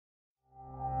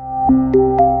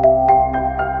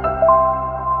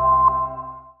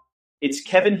It's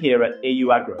Kevin here at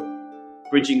EyouAgro,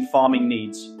 bridging farming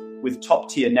needs with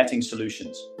top-tier netting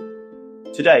solutions.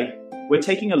 Today, we're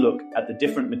taking a look at the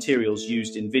different materials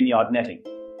used in vineyard netting,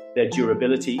 their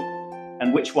durability,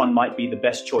 and which one might be the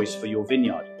best choice for your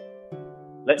vineyard.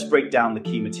 Let's break down the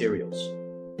key materials: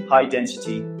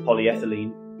 high-density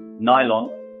polyethylene, nylon,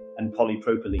 and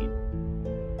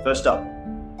polypropylene. First up,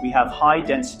 we have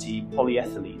high-density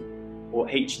polyethylene, or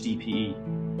HDPE.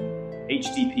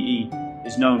 HDPE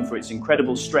is known for its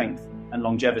incredible strength and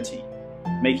longevity,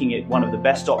 making it one of the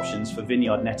best options for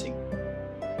vineyard netting.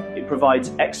 It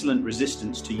provides excellent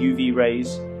resistance to UV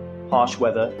rays, harsh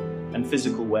weather, and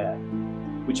physical wear,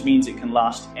 which means it can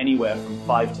last anywhere from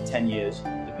 5 to 10 years,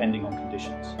 depending on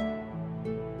conditions.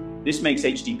 This makes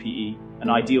HDPE an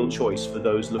ideal choice for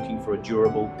those looking for a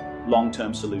durable,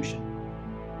 long-term solution.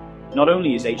 Not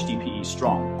only is HDPE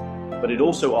strong, but it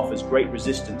also offers great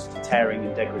resistance to tearing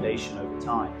and degradation over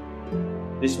time.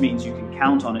 This means you can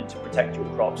count on it to protect your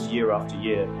crops year after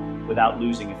year without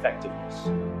losing effectiveness.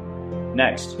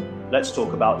 Next, let's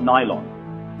talk about nylon.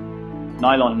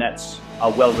 Nylon nets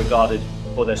are well regarded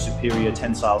for their superior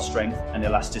tensile strength and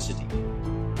elasticity.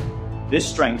 This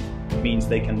strength means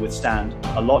they can withstand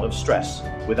a lot of stress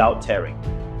without tearing,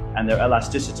 and their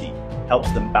elasticity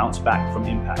helps them bounce back from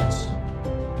impacts.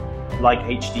 Like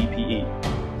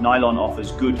HDPE, nylon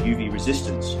offers good UV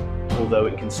resistance, although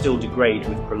it can still degrade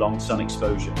with prolonged sun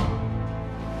exposure.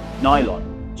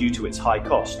 Nylon, due to its high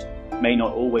cost, may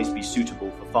not always be suitable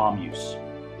for farm use.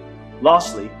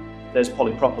 Lastly, there's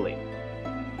polypropylene.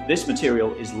 This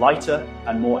material is lighter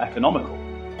and more economical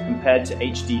compared to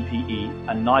HDPE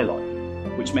and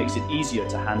nylon, which makes it easier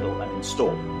to handle and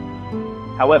install.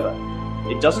 However,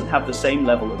 it doesn't have the same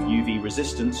level of UV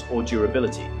resistance or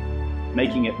durability,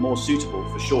 making it more suitable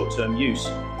for short-term use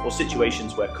or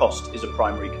situations where cost is a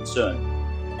primary concern.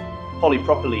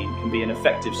 Polypropylene can be an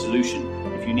effective solution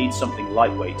if you need something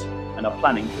lightweight and are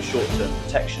planning for short-term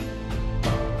protection.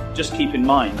 Just keep in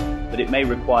mind that it may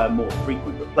require more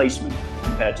frequent replacement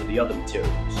compared to the other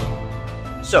materials.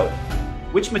 So,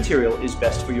 which material is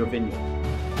best for your vineyard?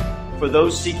 For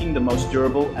those seeking the most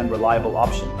durable and reliable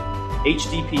option,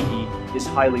 HDPE is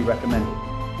highly recommended.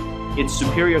 Its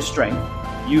superior strength,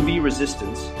 UV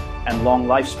resistance, and long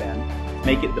lifespan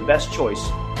make it the best choice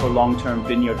for long-term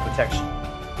vineyard protection.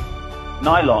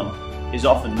 Nylon is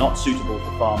often not suitable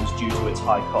for farms due to its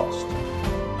high cost.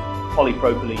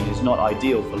 Polypropylene is not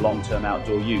ideal for long-term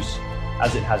outdoor use,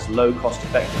 as it has low cost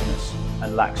effectiveness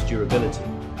and lacks durability.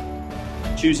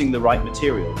 Choosing the right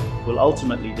material will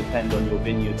ultimately depend on your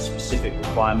vineyard's specific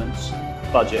requirements,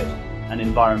 budget, and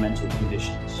environmental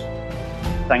conditions.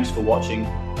 Thanks for watching,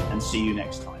 and see you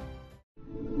next time.